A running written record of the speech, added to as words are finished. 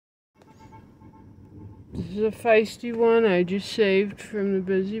This is a feisty one I just saved from the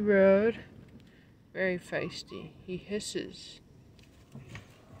busy road. Very feisty. He hisses.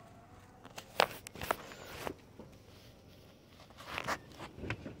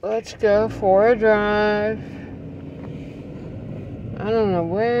 Let's go for a drive. I don't know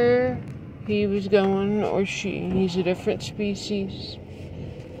where he was going or she. He's a different species.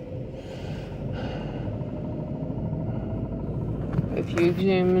 If you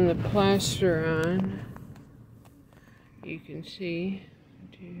examine the plaster on, you can see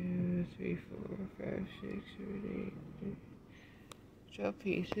 2, 3, 4, 5, 6, 7, 8, 12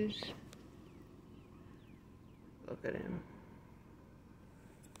 pieces. Look at him.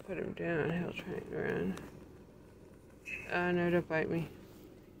 Put him down, he'll try and run. No, don't bite me.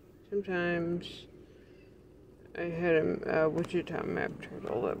 Sometimes I had a Wichita map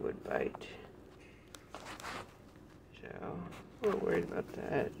turtle that would bite. So, I'm not worried about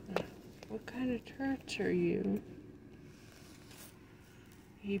that. What kind of turts are you?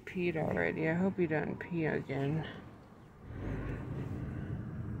 He peed already. I hope he doesn't pee again.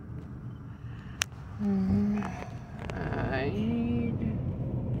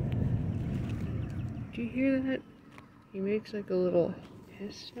 Do you hear that? He makes like a little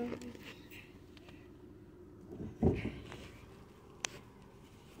hiss noise.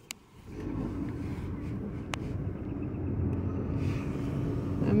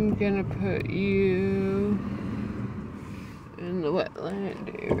 I'm gonna put you in the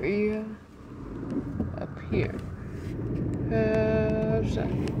wetland area up here. So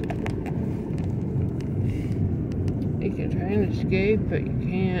you can try and escape, but you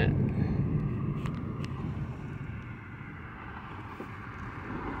can't.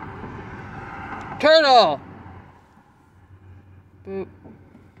 Turtle! Boop.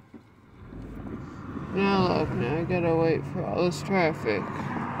 Now look, now I gotta wait for all this traffic.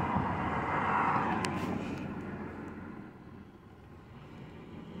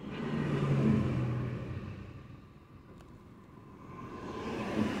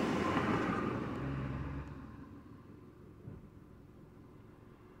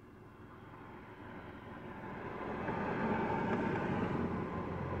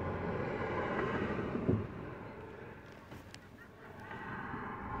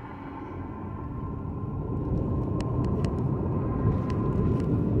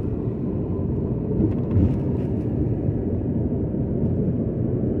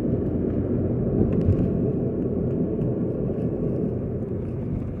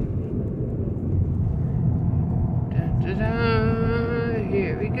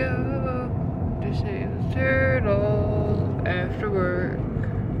 Here we go to save the turtle after work.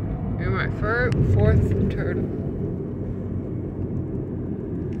 You're my fourth turtle.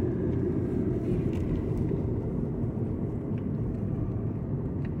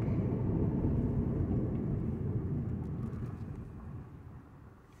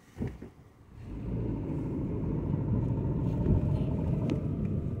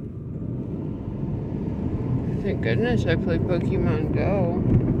 Thank goodness I play Pokemon Go.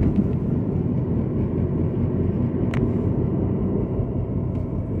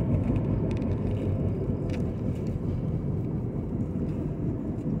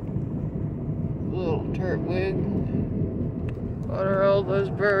 Little turtwig. What are all those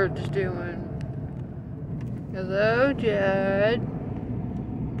birds doing? Hello, Judd.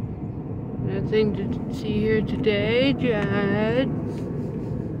 Nothing to see here today, Judd.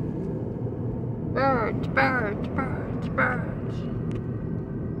 Birds, birds, birds, birds.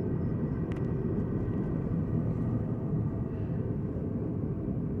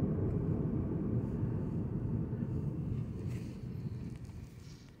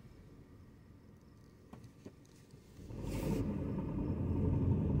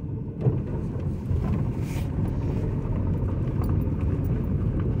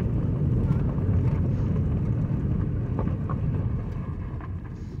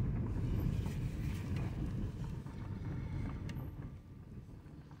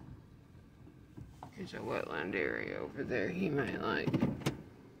 There's a wetland area over there he might like.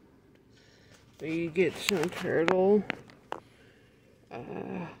 But you get some turtle,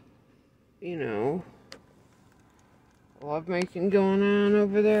 you know, love making going on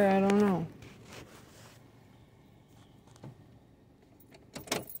over there, I don't know.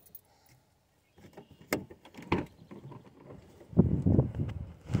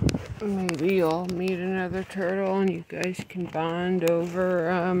 Maybe you'll meet another turtle and you guys can bond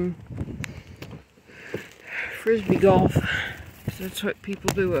over, frisbee golf. That's what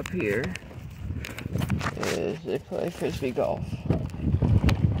people do up here, is they play frisbee golf.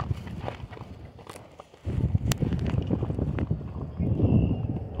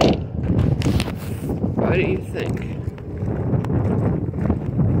 What do you think?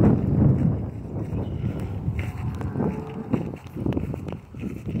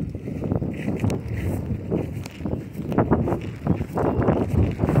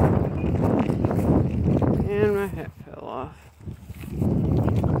 And my hat fell off.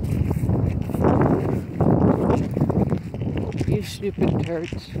 You stupid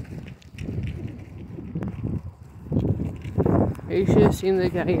turds. You should have seen the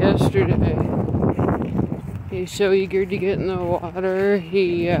guy yesterday. He's so eager to get in the water.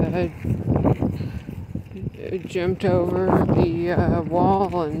 He jumped over the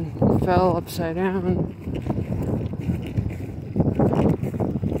wall and fell upside down.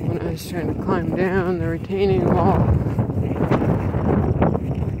 When I was trying to climb down the retaining wall.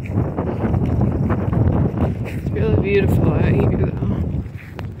 It's really beautiful out here though.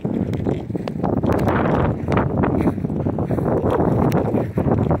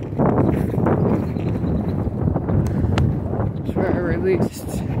 That's where I released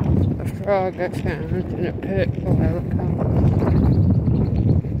a frog I found in a pit a while ago.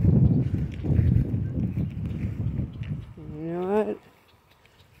 You know what?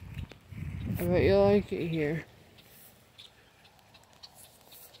 I bet you'll like it here.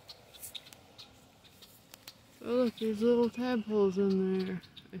 Oh look, there's little tadpoles in there,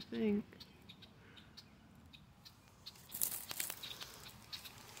 I think.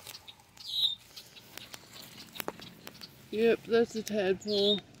 Yep, that's a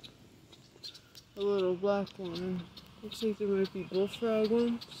tadpole. A little black one. Looks like there might be bullfrog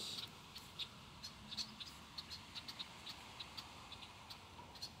ones.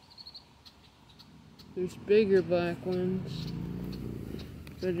 There's bigger black ones.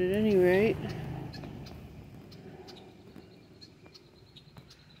 But at any rate,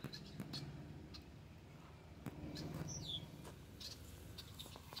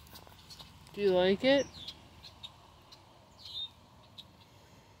 do you like it?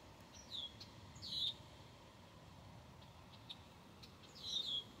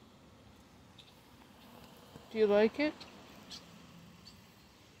 Do you like it?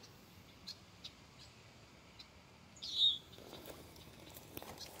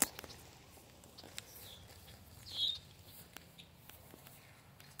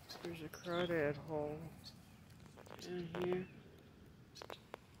 There's a crawdad hole in here.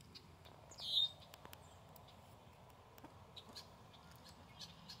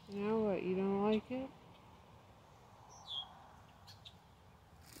 Now what, you don't like it?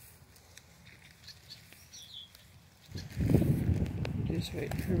 Just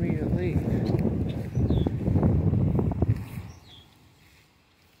wait for me to leave.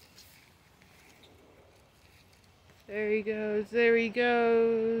 There he goes, there he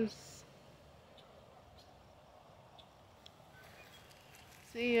goes.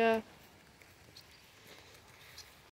 See ya.